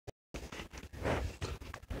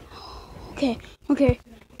Okay. Okay,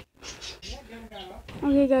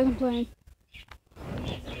 guys, I'm playing.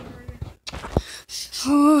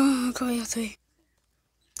 Oh, okay, that's 3.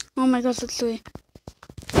 Oh my gosh, that's 3.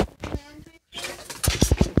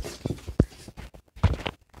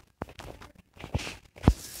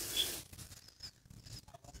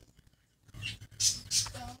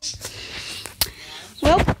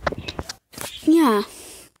 Well, yeah.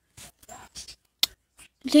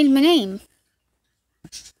 Changed my name.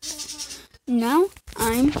 Now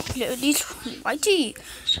I'm Dietz YT,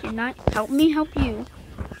 and I help me help you.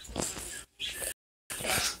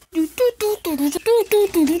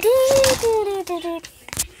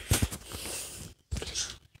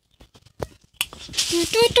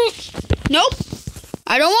 Nope.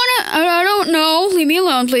 I don't wanna. I don't know. Leave me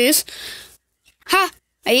alone, please. Ha!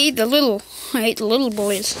 I hate the little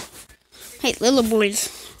boys. I hate little boys.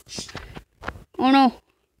 Oh no.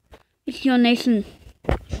 It's your nation.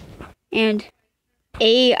 And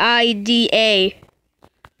AIDA.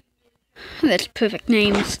 That's perfect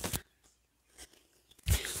names.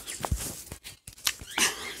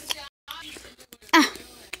 Ah.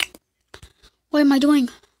 What am I doing?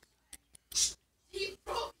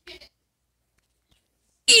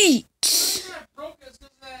 Eat.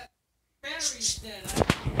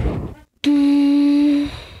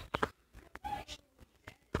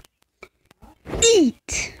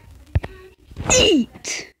 Eat.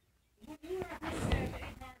 Eat.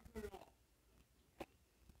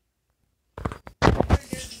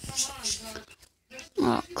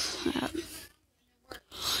 Oh crap.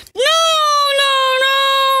 No!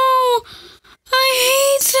 I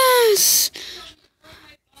hate this!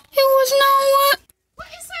 It was not what... What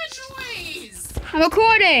is that noise? I'm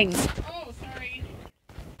recording! Oh, sorry.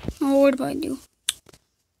 Oh, what do I do?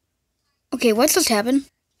 Okay, what's just happened?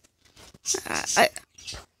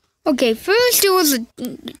 Okay, first it was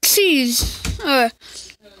a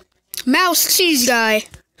mouse cheese guy.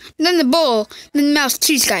 Then the bull, then the mouse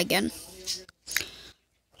cheese guy again.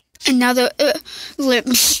 And now the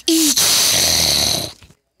lips. Eat.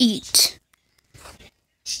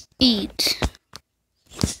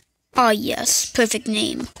 Ah, yes, perfect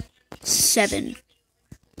name. 7.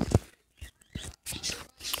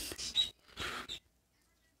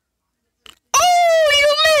 Oh, you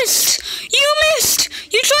missed!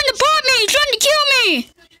 You're trying to bot me! You're trying to kill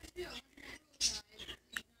me!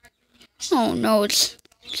 Oh no, it's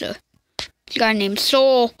a guy named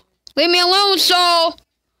Soul. Leave me alone, Soul!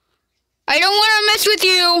 I don't want to mess with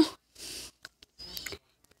you!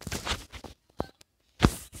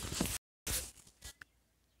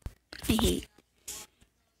 I hate.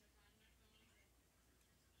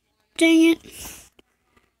 Dang it.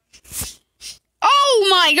 Oh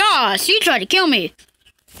my gosh! You tried to kill me!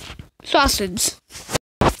 Sausage.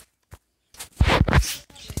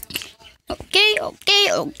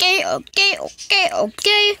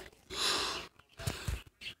 Okay.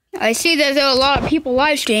 I see that there are a lot of people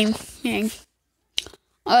live streaming.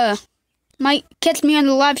 Might catch me on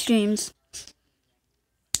the live streams.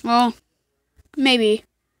 Well, maybe.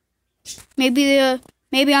 Maybe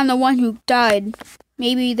I'm the one who died.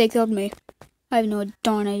 Maybe they killed me. I have no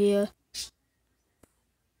darn idea.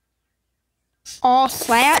 All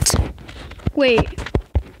slat? Wait.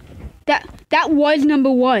 That was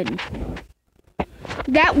number 1.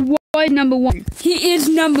 That was number 1. He is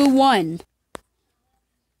number 1.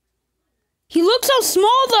 He looks so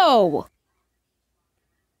small though.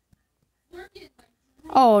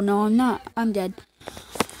 Oh no, I'm not. I'm dead.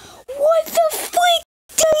 What the freak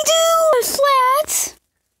did I do, Slats?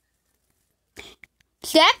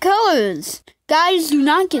 Stat colors. Guys, do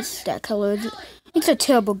not get stat colors. It's a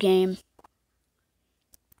terrible game.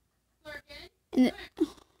 And the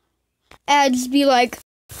ads be like,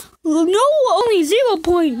 no, only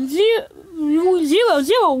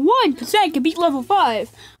 0.001% can beat level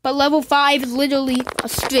 5. But level 5 is literally a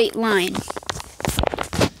straight line.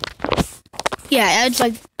 Yeah, ads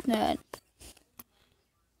like that.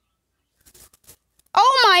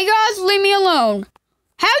 Oh my gosh, leave me alone.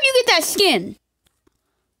 How'd you get that skin?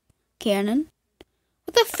 Cannon?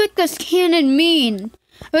 What the frick does cannon mean?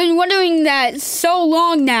 I've been wondering that so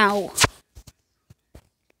long now.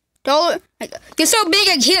 You're so big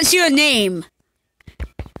I can't see your name.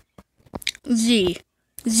 Z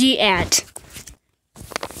at.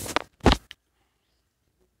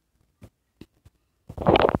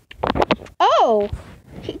 Oh!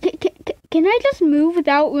 Can I just move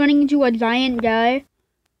without running into a giant guy?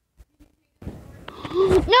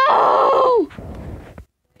 No!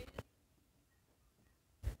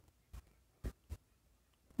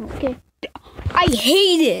 Okay. I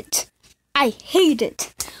hate it.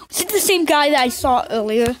 Is it the same guy that I saw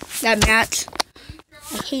earlier? That match?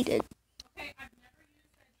 I hate it.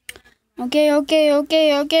 Okay. Oh,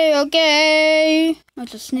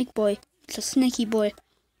 it's a snake boy. It's a snaky boy.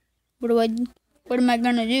 What am I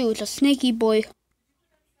gonna do? It's a snaky boy.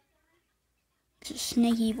 It's a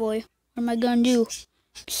snaky boy. What am I gonna do?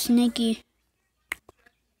 Snaky.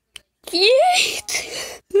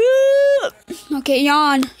 Yeet! Okay,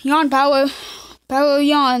 yawn. Yawn power. Power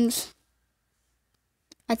yawns.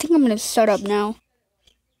 I think I'm gonna shut up now.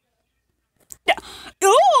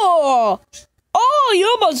 Oh! Oh, you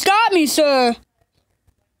almost got me, sir.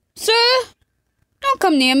 Sir? Don't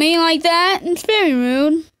come near me like that. It's very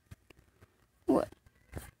rude. What?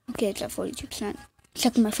 Okay, it's at 42%.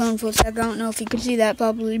 Checking my phone for a sec. I don't know if you can see that.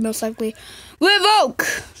 Probably, most likely. Revoke!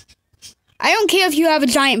 I don't care if you have a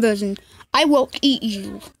giant version. I will eat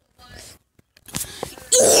you.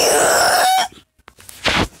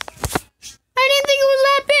 I didn't think it was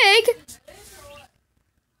that big.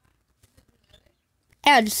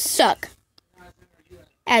 Ads suck.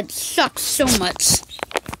 Ads suck so much.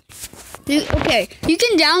 Okay, you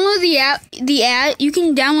can download you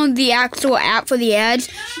can download the actual app for the ads,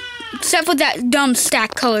 except for that dumb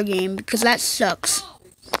stack color game, because that sucks.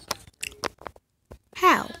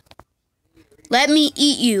 How? Let me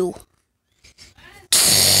eat you.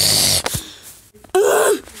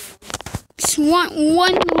 Just want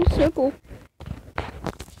one little circle.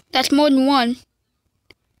 That's more than one.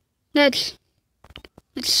 That's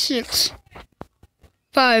 6.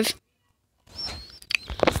 5.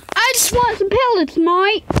 I just want some pellets,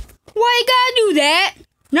 mate. Why you gotta do that?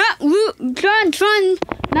 Not trying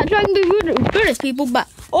to be rude to British people, but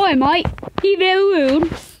oi, mate, he very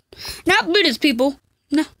rude. Not British people.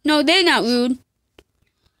 No, they're not rude.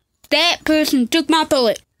 That person took my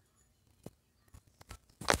pellet.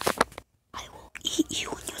 I will eat you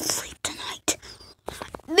in your sleep tonight.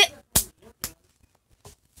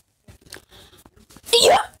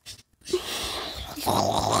 Yeah.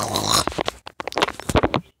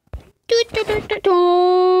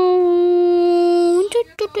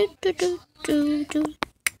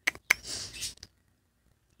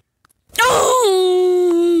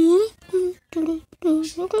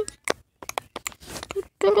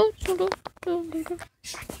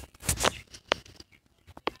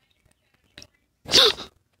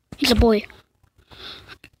 He's a boy.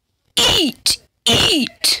 Eat!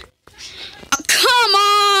 Eat! Oh, come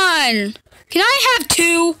on! Can I have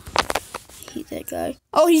 2? I hate that guy.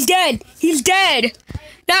 Oh, he's dead! He's dead!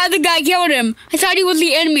 That other guy killed him. I thought he was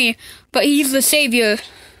the enemy, but he's the savior.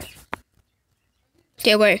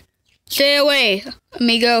 Stay away. Stay away,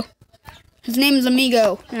 amigo. His name is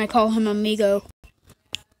Amigo, and I call him Amigo.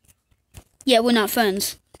 Yeah, we're not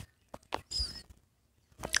friends.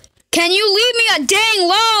 Can you leave me a dang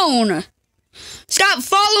alone? Stop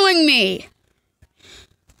following me.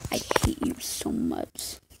 I hate you so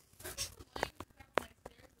much.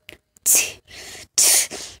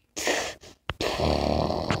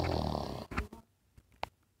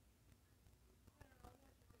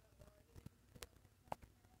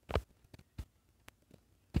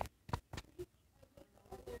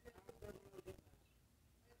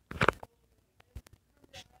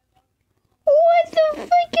 What the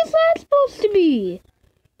frick is that supposed to be?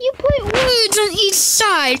 You put words on each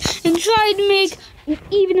side and try to make an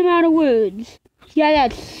even amount of words. Yeah,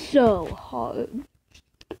 that's so hard.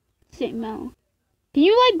 Same amount. Can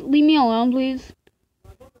you, leave me alone, please?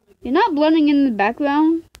 You're not blending in the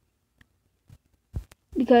background.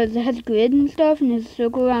 Because it has grid and stuff, and there's a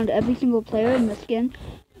circle around every single player in the skin.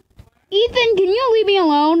 Ethan, can you leave me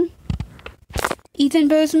alone? Ethan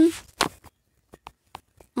person?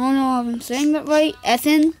 I don't know if I'm saying that right.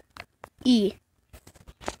 Ethan? E.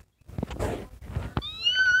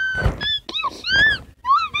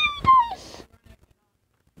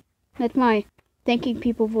 That's my thanking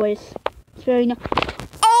people voice. It's very nice.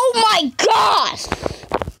 Oh my gosh!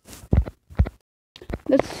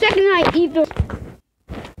 The second I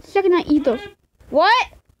eat those. What?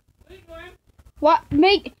 What?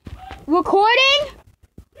 Make recording?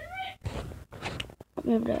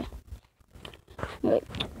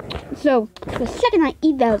 So the second I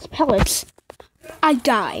eat those pellets, I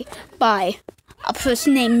die by a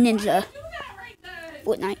person named Ninja.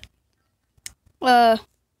 Fortnite.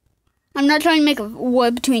 I'm not trying to make a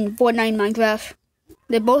war between Fortnite and Minecraft.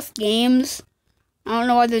 They're both games. I don't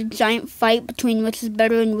know why there's a giant fight between which is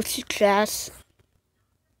better and which is trash.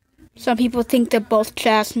 Some people think they're both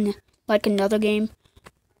trash in like another game.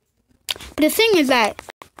 But the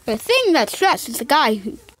thing that's trash is the guy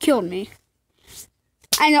who killed me.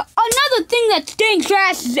 And another thing that's dang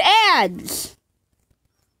trash is ads.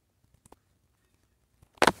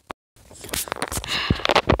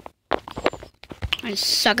 I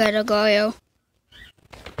suck at Agario.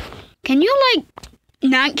 Can you, like,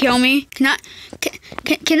 not kill me? Can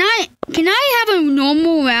I have a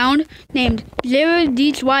normal round named 0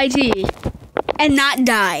 Dietz YT and not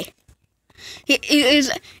die?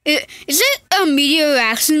 Is it a media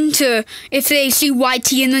reaction to if they see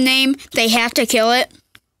YT in the name, they have to kill it?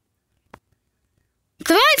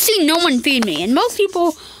 Because I've seen no one feed me, and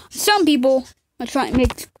some people are trying to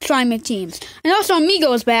make teams. And also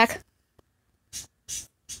Amigo's back.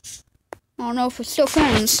 I don't know if we're still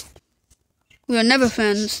friends. We were never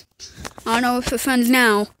friends. I don't know if we're friends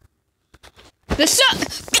now.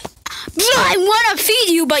 I want to feed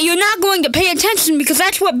you, but you're not going to pay attention because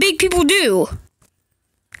that's what big people do.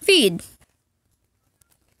 Feed.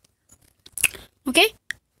 Okay?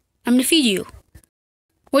 I'm gonna feed you.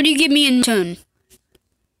 What do you give me in return?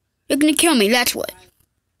 You're gonna kill me, that's what.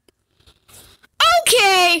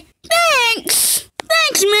 Okay! Thanks!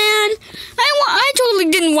 Thanks, man! I totally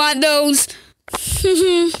didn't want those.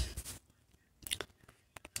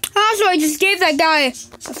 Also, I just gave that guy a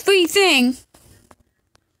free thing.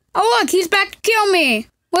 Oh, look, he's back to kill me.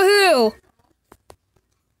 Woohoo!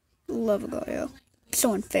 Love Agario.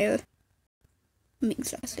 So unfair. I'm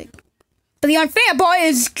exhausted. But the unfair part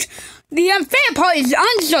is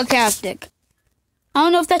unsarcastic. I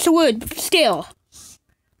don't know if that's a word, but still.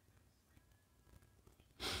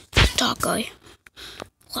 Dog guy.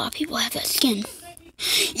 A lot of people have that skin.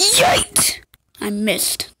 Yikes! I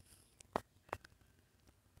missed.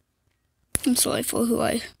 I'm sorry for who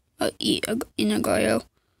I eat in Agario.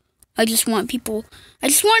 I just want to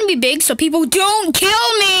be big so people don't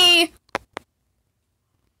kill me!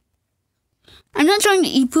 I'm not trying to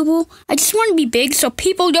eat people. I just want to be big so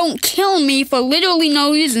people don't kill me for literally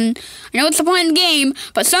no reason. I know it's the point of the game,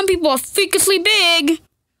 but some people are freakishly big.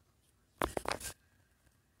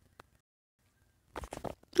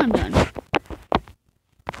 I'm done.